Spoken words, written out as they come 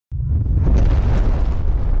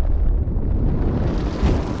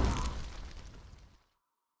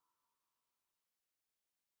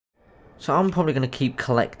So I'm probably going to keep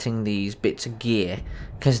collecting these bits of gear,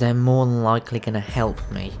 because they're more than likely going to help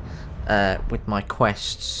me with my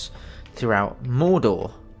quests throughout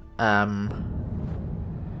Mordor.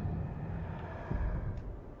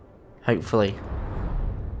 Hopefully.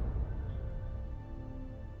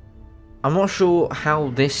 I'm not sure how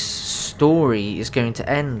this story is going to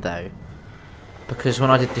end though, because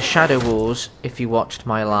when I did the Shadow Wars, if you watched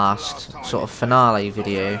my last sort of finale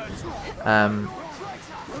video,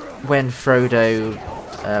 when Frodo,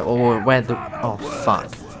 or where the, oh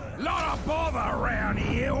fuck. Lot of bother around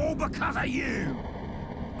here, all because of you.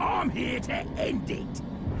 I'm here to end it.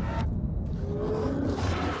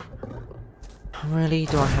 Really?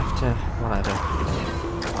 Do I have to? Whatever.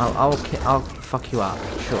 I'll fuck you up.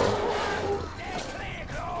 Sure.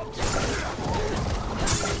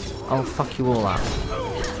 I'll fuck you all up.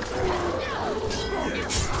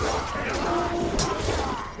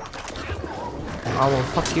 I will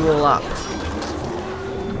fuck you all up.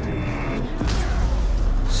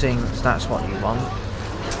 Seeing as that's what you want.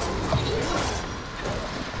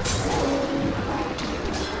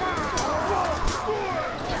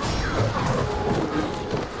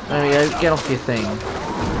 There we go, get off your thing.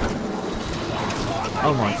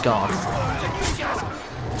 Oh my god.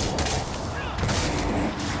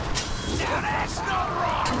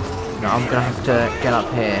 No, I'm gonna have to get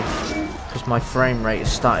up here because my frame rate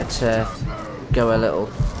has started to go a little.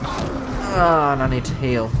 Ah, and I need to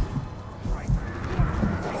heal.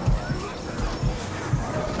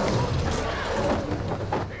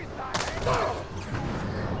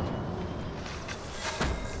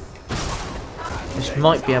 This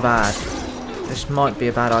might be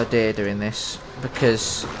a bad idea doing this,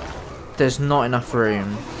 because there's not enough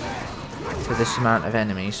room for this amount of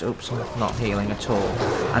enemies. Oops, I'm not healing at all.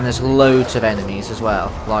 And there's loads of enemies as well,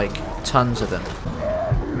 like tons of them.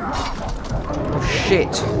 Oh shit,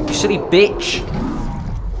 you silly bitch!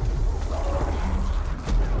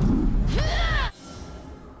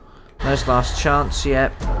 There's last chance,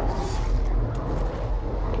 yep.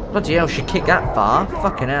 Bloody hell, she kicked that far?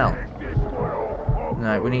 Fucking hell.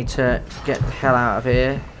 No, we need to get the hell out of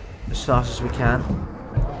here as fast as we can.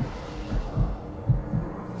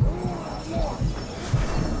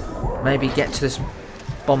 Maybe get to this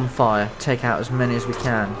bonfire, take out as many as we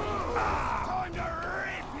can.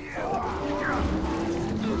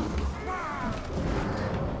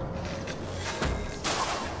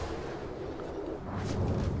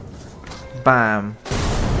 Bam.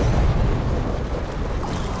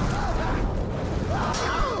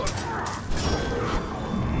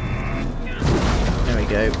 There we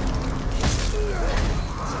go.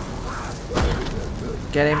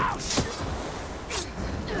 Get him.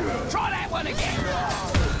 Try that one again.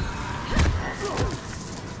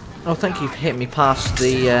 Oh, thank you for hitting me past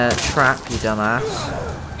the trap, you dumbass.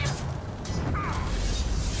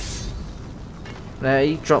 There,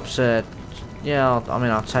 he drops a... Yeah, I mean,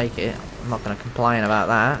 I'll take it. I'm not going to complain about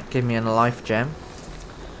that. Give me a life gem.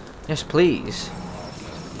 Yes, please.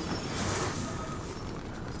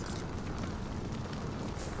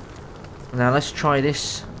 Now, let's try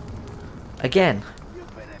this again.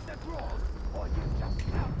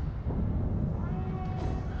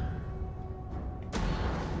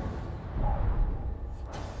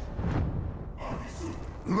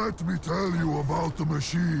 Let me tell you about the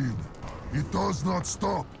machine. It does not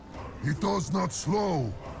stop. It does not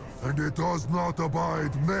slow. And it does not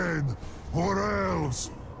abide men, or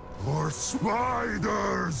elves, or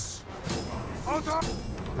spiders.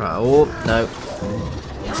 Right, oh, no.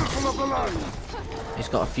 He's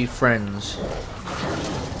got a few friends.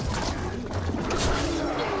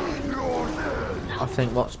 I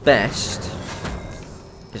think what's best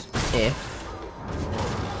is if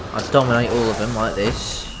I dominate all of them like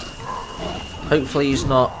this. Hopefully he's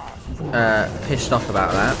not pissed off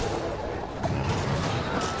about that.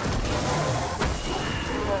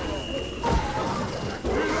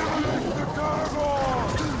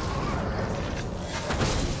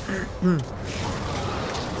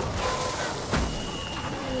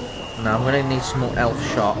 Now I'm going to need some more elf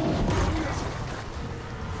shot.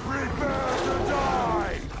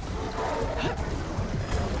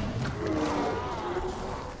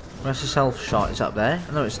 Where's this elf shot? It's up there?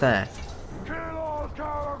 I know it's there.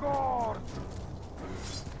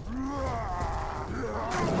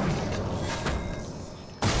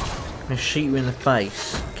 I'm going to shoot you in the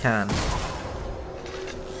face. I can.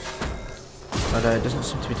 Although it doesn't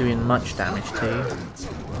seem to be doing much damage to you.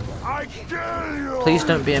 Please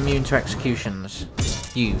don't be immune to executions.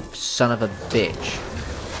 You son of a bitch.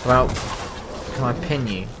 Well, can I pin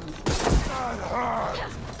you?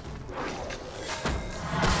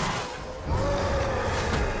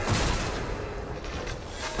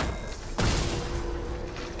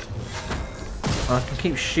 I can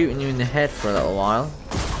keep shooting you in the head for a little while.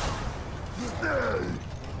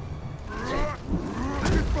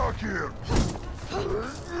 Get back here!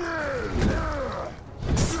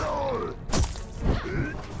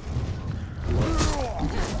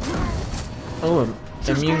 Oh,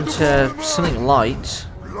 I'm immune to something light.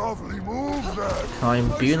 Lovely move, that.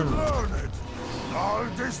 I'm immune. I'll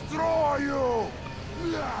destroy you.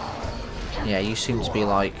 Yeah, you seem to be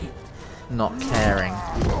like not caring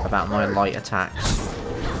about my light attacks.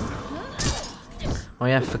 Oh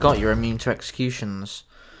yeah, I forgot you're immune to executions.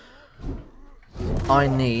 I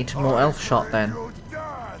need more elf shot then.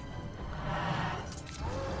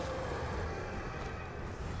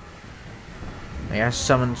 Yeah,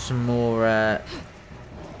 summon some more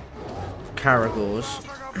Caragors.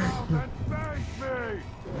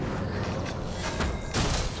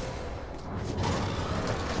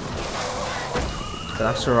 But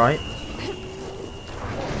that's alright.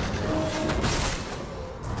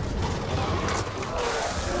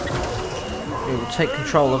 We will take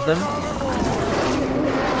control of them.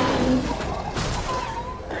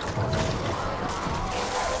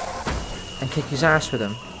 And kick his ass with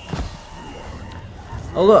them.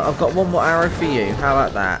 Oh look, I've got one more arrow for you. How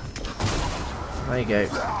about that? There you go.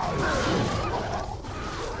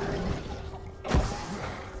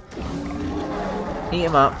 Eat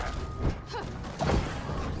him up.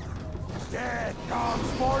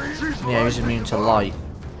 Yeah, he's immune to light.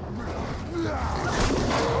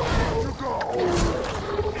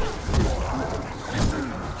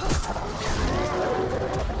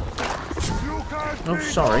 Oh,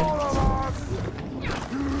 sorry.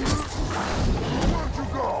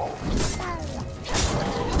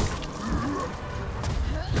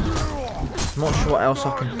 I'm not sure what else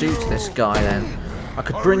I can do to this guy then. I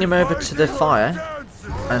could bring him over to the fire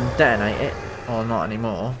and detonate it. Or not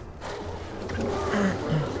anymore.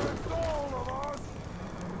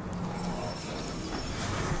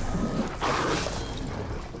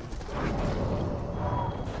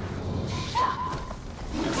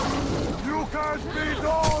 You can't beat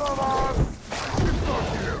all of us!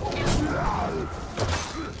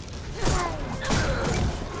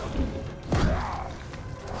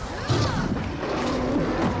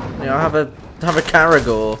 Yeah, I have a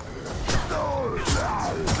Caragor.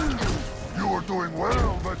 You were doing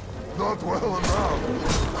well, but not well enough.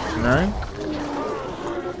 No?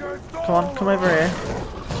 Come on, come over here.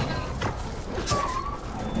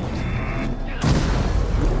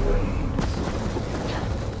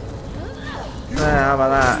 How about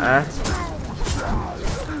that, eh?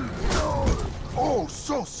 Oh,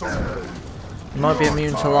 so sorry. You might be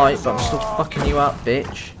immune to light, but I'm still fucking you up,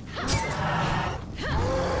 bitch.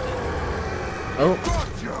 Oh.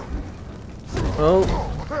 Oh.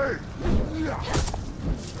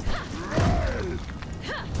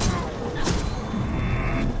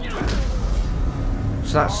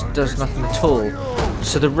 So that does nothing at all.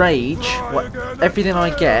 So the rage, everything I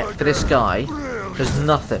get for this guy, does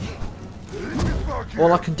nothing.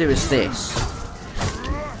 All I can do is this.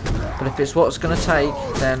 But if it's what it's going to take,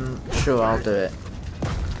 then sure, I'll do it.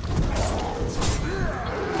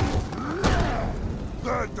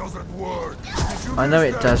 That doesn't work. I know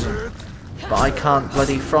it doesn't, but I can't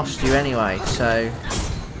bloody frost you anyway, so...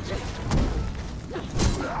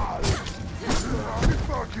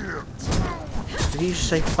 Did you just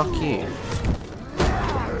say fuck you?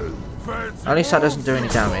 At least that doesn't do any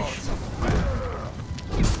damage.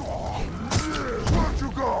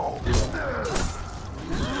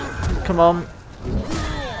 Come on.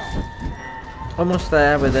 Almost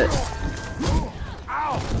there with it.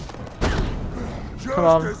 Come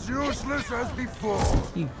on. As useless as before.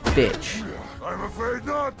 You bitch. I'm afraid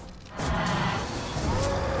not.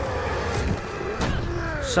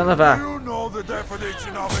 Son of a... You know the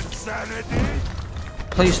definition of insanity.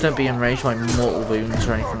 Please don't be enraged by mortal wounds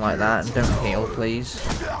or anything like that, and don't heal, please.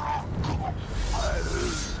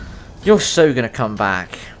 You're so gonna come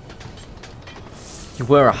back. You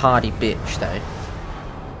were a hardy bitch, though.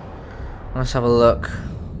 Let's have a look.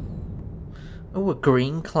 Oh, a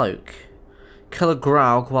green cloak. Kill a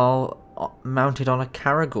Graug while mounted on a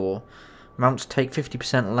Caragor. Mounts take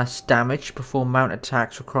 50% less damage before mount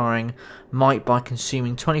attacks, requiring might by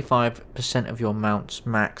consuming 25% of your mount's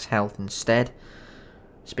max health instead.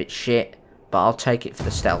 It's a bit shit, but I'll take it for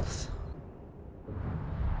the stealth.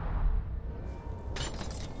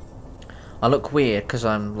 I look weird because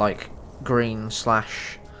I'm like green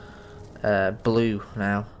 / blue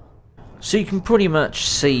now. So you can pretty much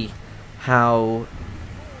see how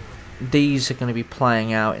these are going to be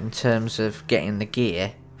playing out in terms of getting the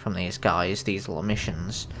gear from these guys, these little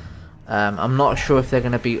missions. I'm not sure if they're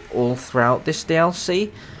going to be all throughout this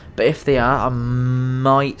DLC, But if they are, I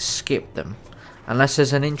might skip them. Unless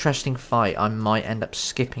there's an interesting fight, I might end up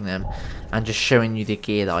skipping them and just showing you the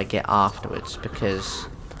gear that I get afterwards, because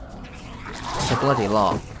it's a bloody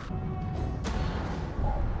lot.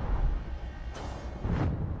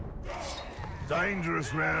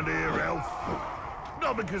 Dangerous round here, Elf.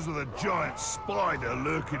 Not because of the giant spider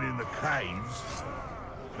lurking in the caves.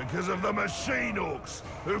 Because of the machine orcs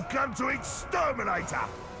who've come to exterminate her.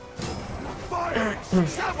 Fire!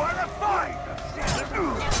 Someone to fight!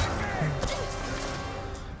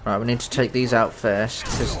 Right, we need to take these out first,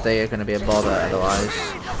 because they are going to be a bother otherwise.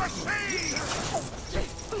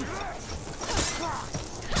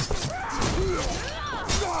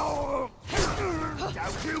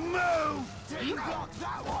 Don't you move!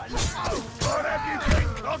 What have you been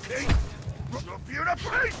cooking? Rip you to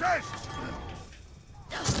pieces!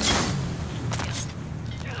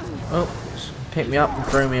 Oh, pick me up and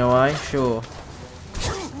throw me away, sure.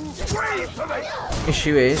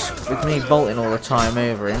 Issue is, with me bolting all the time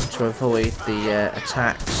over him to avoid the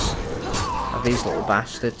attacks of these little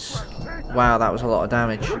bastards. Wow, that was a lot of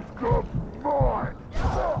damage.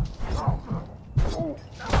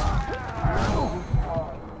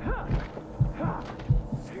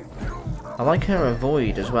 I like her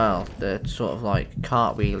avoid as well, the sort of like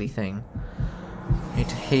cartwheely thing. Need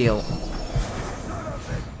to heal.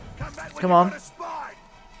 Come on.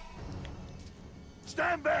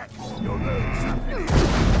 Stand back.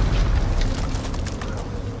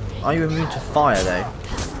 Are you immune to fire though?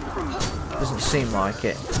 Doesn't seem like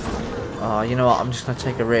it. Oh, you know what? I'm just gonna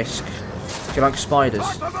take a risk. Do you like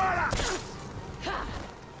spiders?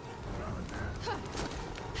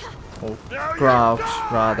 Or growls,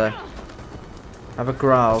 rather. Have a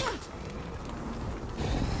growl.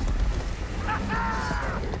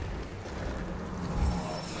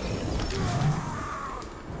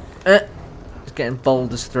 He's getting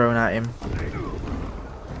boulders thrown at him.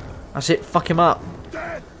 That's it, fuck him up.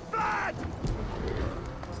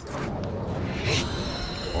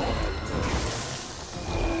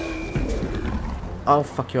 I'll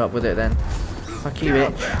fuck you up with it then. Fuck you,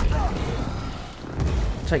 bitch.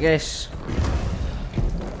 Take this.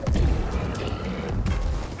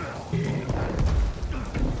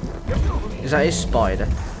 Is that his spider?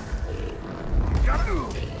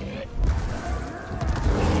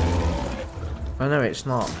 Oh no, it's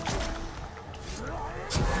not.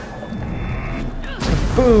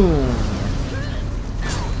 Boom!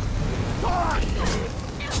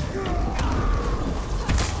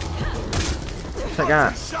 Take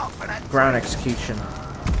that. Ground execution.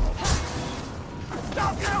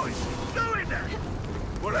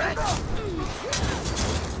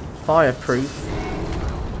 Fireproof.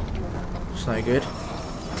 It's no good.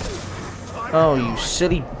 Oh, you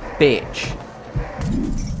silly bitch.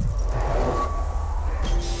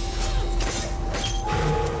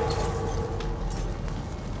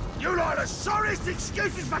 You are the sorriest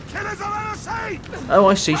excuses for killers I've ever seen! Oh,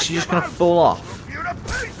 I see. She's just gonna fall off.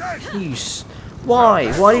 You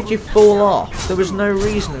Why? Why did you fall off? There was no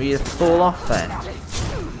reason for you to fall off then.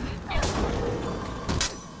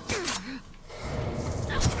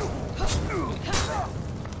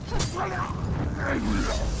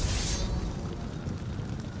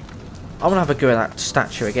 I want to have a go at that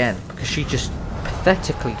statue again, because she just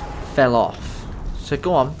pathetically fell off. So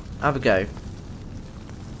go on, have a go.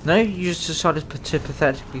 No? You just decided to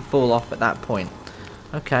pathetically fall off at that point.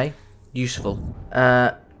 Okay, useful.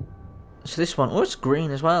 So this one, oh, it's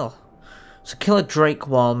green as well. So kill a drake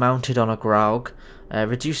while mounted on a Graug.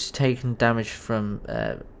 Reduces damage from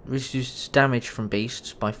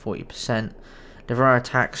beasts by 40%. Devour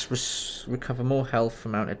attacks recover more health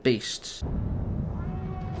from mounted beasts.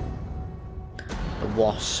 The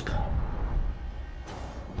wasp.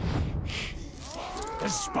 The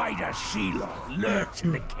spider Sheila lurks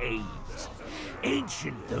in the caves.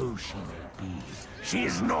 Ancient though she may be, she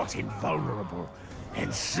is not invulnerable,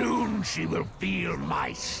 and soon she will feel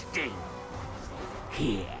my sting.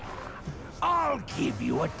 Here, I'll give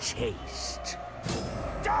you a taste.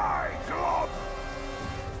 Die, Glob!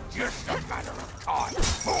 Just a matter of time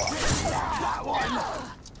for that one.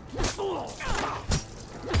 The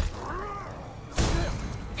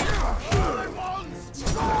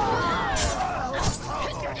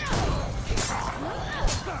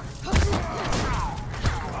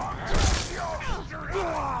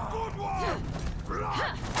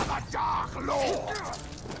Dark Lord!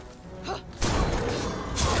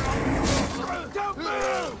 Don't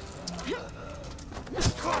move!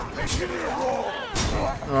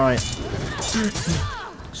 Right.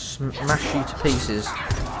 Smash you to pieces.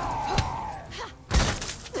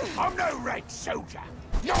 I'm no red soldier,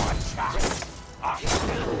 not a chance. Got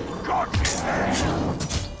you there.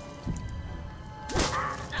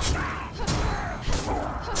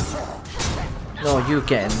 Oh, you're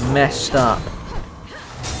getting messed up.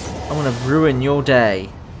 I'm gonna ruin your day.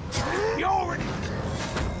 You're in.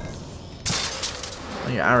 Oh,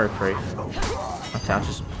 you're arrow proof. Okay, I'll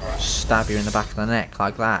just stab you in the back of the neck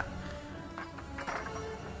like that.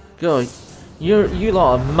 God, you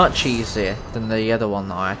lot are much easier than the other one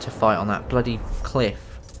that I had to fight on that bloody cliff.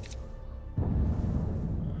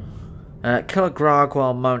 Kill a Grog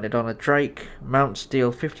while mounted on a Drake. Mounts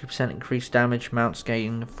deal 50% increased damage. Mounts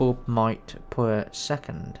gain 4 might per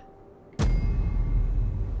second.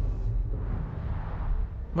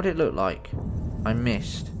 What did it look like? I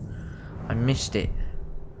missed. I missed it.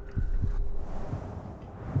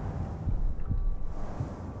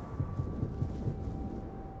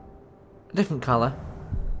 A different colour.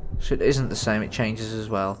 So it isn't the same, it changes as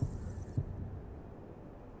well.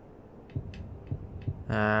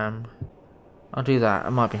 I'll do that,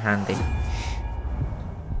 it might be handy.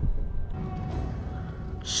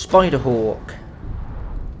 Spiderhawk.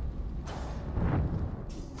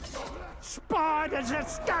 Spiders are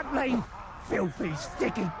scuttling! Filthy,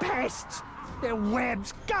 sticky pests! Their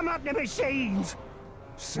webs gum up the machines!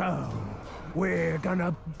 So, we're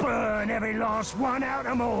gonna burn every last one out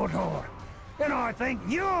of Mordor! And I think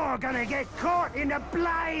you're gonna get caught in the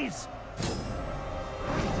blaze!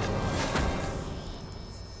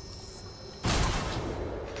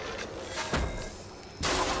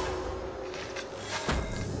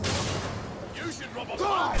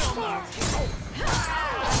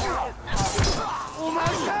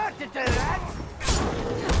 Almost hurt to do that!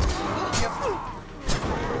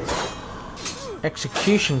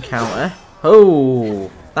 Execution counter.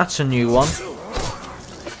 Oh, that's a new one.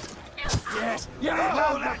 Yes, you're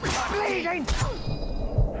bleeding!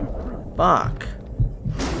 Fuck.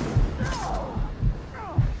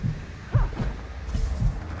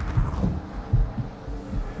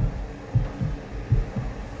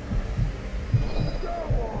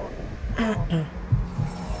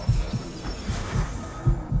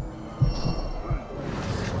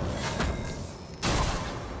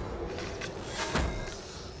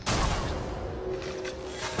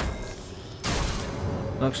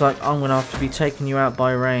 Looks like I'm gonna have to be taking you out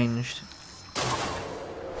by ranged.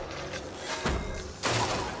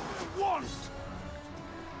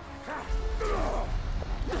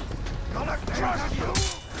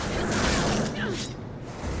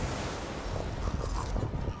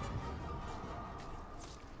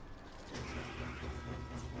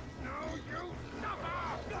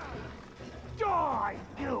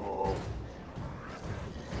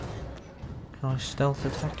 Can I stealth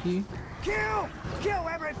attack you? Kill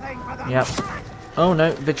everything for the Yep. Oh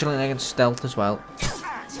no, vigilant against stealth as well.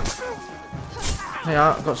 Hey,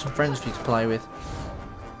 I've got some friends for you to play with.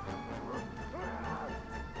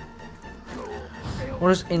 What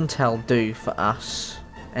does Intel do for us?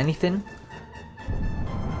 Anything?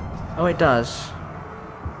 Oh, it does.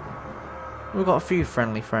 We've got a few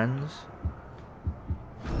friendly friends.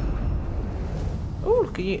 Oh,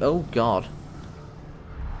 look at you. Oh, God.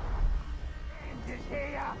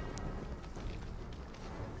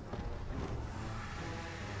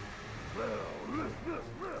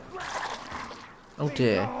 Oh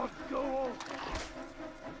dear.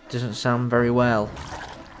 Doesn't sound very well.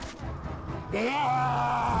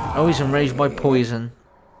 Oh, he's enraged by poison.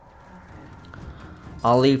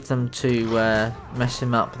 I'll leave them to mess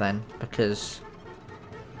him up then, because...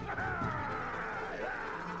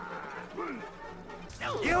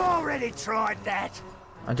 You already tried that.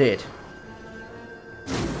 I did.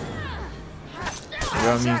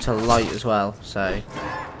 You're immune to light as well, so...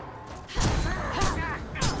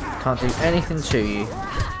 Can't do anything to you.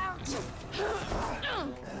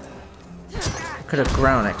 I could have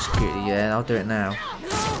ground executed you there, I'll do it now.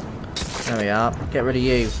 There we are. Get rid of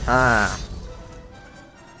you. Ah.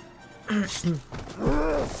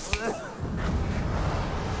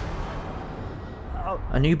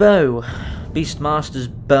 A new bow. Beastmaster's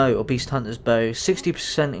bow, or Beast Hunter's bow.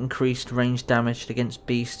 60% increased range damage against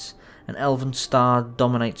beasts. An elven star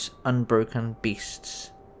dominates unbroken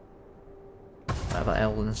beasts. Whatever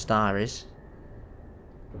elven star is.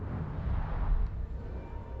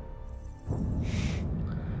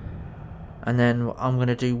 And then I'm going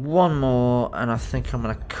to do one more, and I think I'm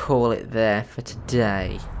going to call it there for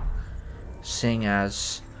today. Seeing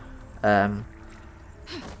as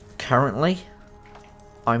currently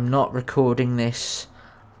I'm not recording this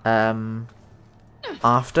after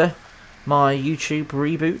my YouTube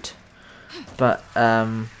reboot, but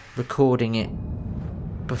recording it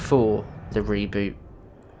before the reboot.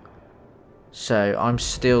 So I'm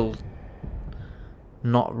still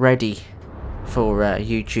not ready for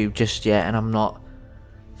YouTube just yet, and I'm not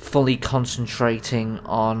fully concentrating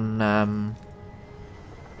on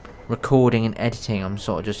recording and editing. I'm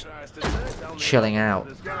sort of just chilling out.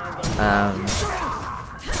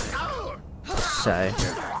 So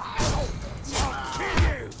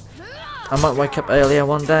I might wake up earlier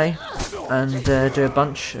one day and do a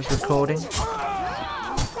bunch of recording. It's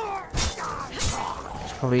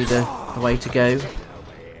probably the way to go.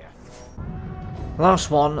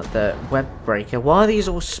 Last one, the web breaker. Why are these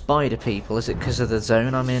all spider people? Is it because of the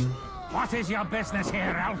zone I'm in? What is your business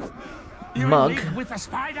here, Elf? You Mug. in league with the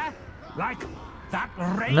spider? Like that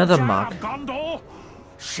ranger Another mug. of Gondor?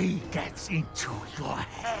 She gets into your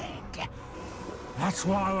head. That's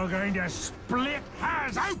why we're going to split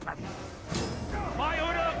hers open. My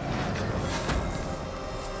order.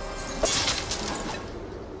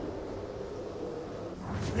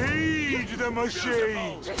 Feed the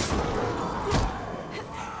machine!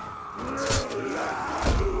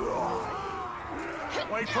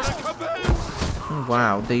 Wait for the kaboom!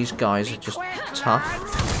 Wow, these guys are just tough.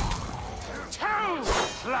 Too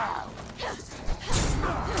slow.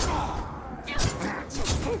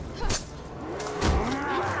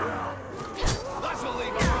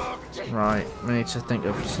 Right, we need to think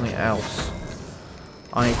of something else.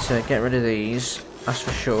 I need to get rid of these, that's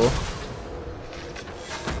for sure.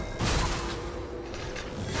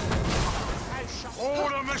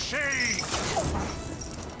 Order machine!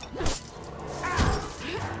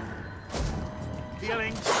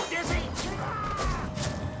 Feeling dizzy.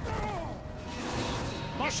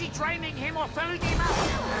 Was she training him or filling him up?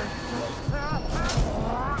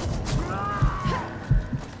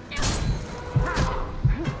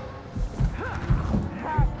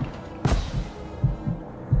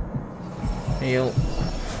 Heal.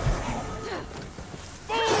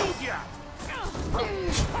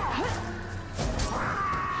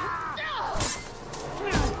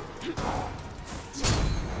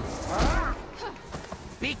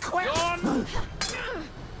 Be quick!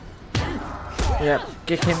 Yep,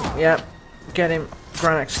 kick him, yep. Get him.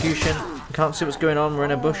 Grand execution. Can't see what's going on, we're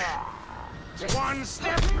in a bush. One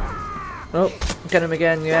step. Oh, get him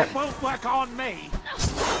again, yep. Won't work on me.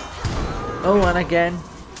 Oh, and again.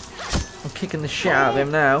 I'm kicking the shit out of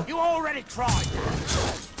him now. You already tried.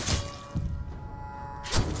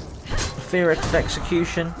 Fear of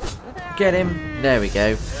execution. Get him. There we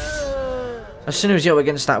go. As soon as he was up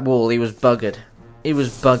against that wall, he was buggered. He was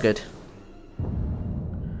buggered.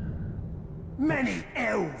 Many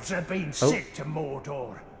elves have been sent to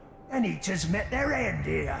Mordor, and each has met their end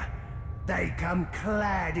here. They come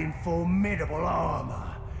clad in formidable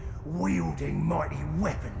armor, wielding mighty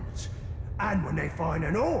weapons, and when they find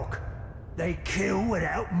an orc, they kill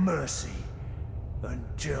without mercy,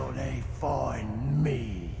 until they find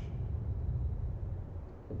me.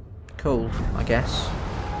 Cool, I guess.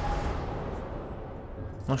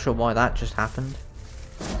 Not sure why that just happened.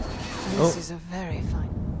 This is a very fine.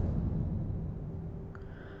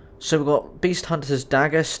 So we've got Beast Hunter's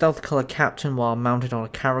Dagger, Stealth Colour Captain while mounted on a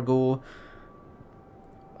Caragor.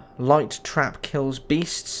 Light Trap kills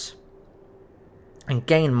beasts. And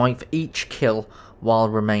gain might for each kill while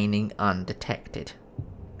remaining undetected.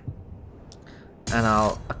 And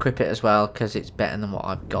I'll equip it as well because it's better than what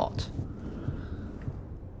I've got.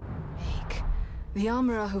 Eek. The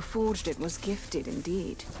armourer who forged it was gifted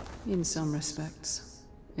indeed. In some respects.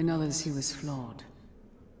 In others he was flawed.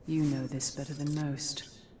 You know this better than most.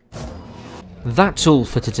 That's all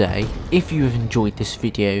for today. If you have enjoyed this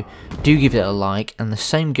video, do give it a like, and the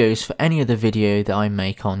same goes for any other video that I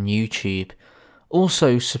make on YouTube.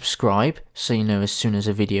 Also subscribe so you know as soon as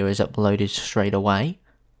a video is uploaded straight away.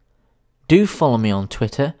 Do follow me on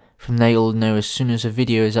Twitter, from there you'll know as soon as a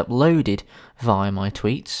video is uploaded via my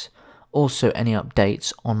tweets. Also any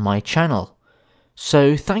updates on my channel.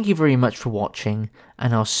 So thank you very much for watching,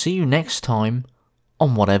 and I'll see you next time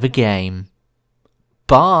on whatever game.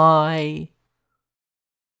 Bye!